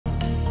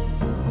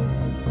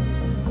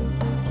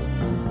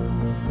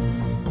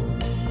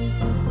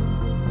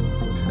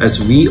As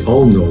we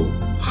all know,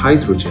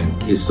 hydrogen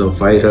is a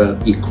vital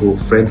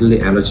eco-friendly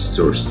energy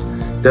source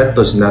that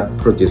does not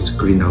produce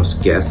greenhouse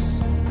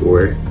gas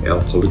or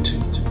air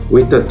pollutant.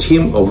 With a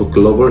team of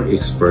global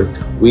experts,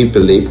 we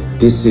believe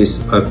this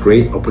is a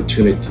great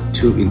opportunity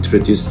to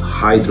introduce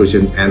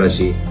hydrogen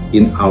energy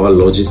in our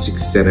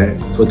logistics center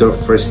for the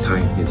first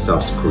time in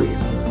South Korea.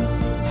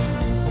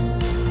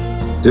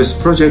 This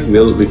project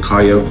will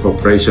require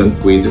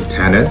cooperation with the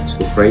tenant,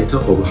 operator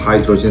of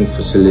hydrogen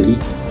facility,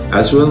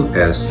 as well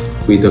as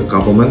with the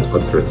government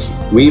authority.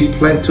 We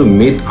plan to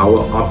meet our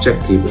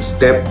objective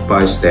step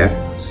by step,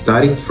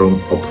 starting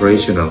from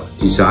operational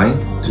design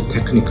to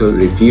technical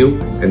review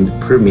and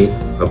permit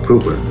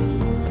approval.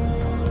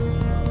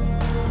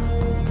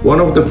 One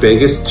of the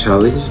biggest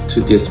challenges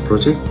to this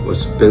project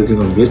was building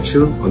a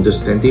mutual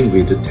understanding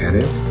with the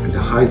tenant and the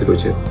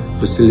hydrogen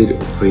facility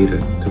operator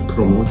to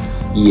promote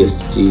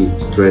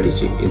ESG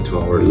strategy into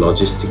our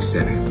logistics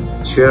center.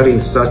 Sharing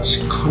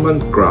such common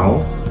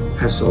ground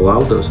has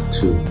allowed us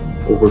to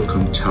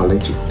overcome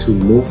challenges to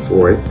move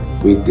forward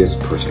with this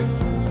project.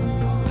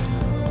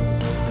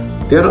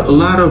 There are a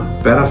lot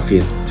of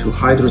benefits to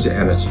hydrogen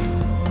energy,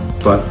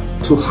 but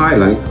to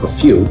highlight a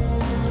few,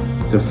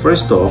 the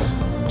first off,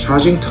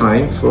 charging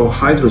time for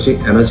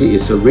hydrogen energy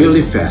is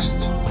really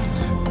fast.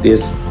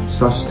 This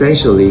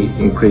substantially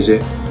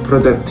increases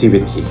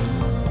productivity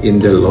in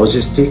the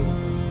logistic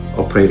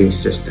operating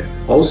system.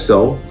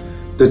 Also,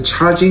 the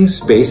charging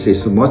space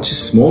is much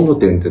smaller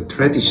than the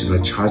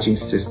traditional charging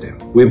system.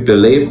 We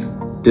believe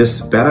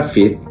this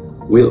benefit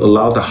will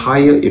allow the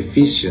higher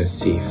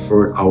efficiency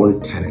for our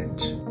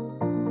tenant.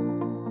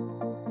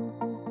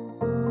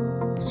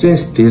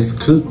 Since this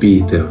could be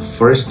the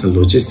first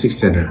logistics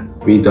center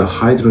with a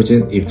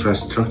hydrogen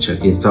infrastructure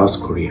in South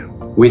Korea,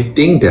 we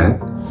think that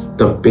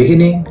the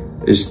beginning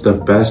is the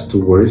best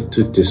word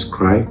to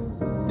describe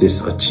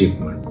this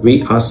achievement.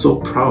 We are so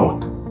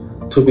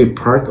proud to be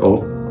part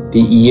of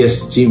the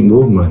ESG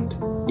movement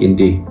in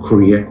the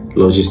Korea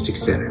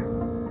Logistics Center.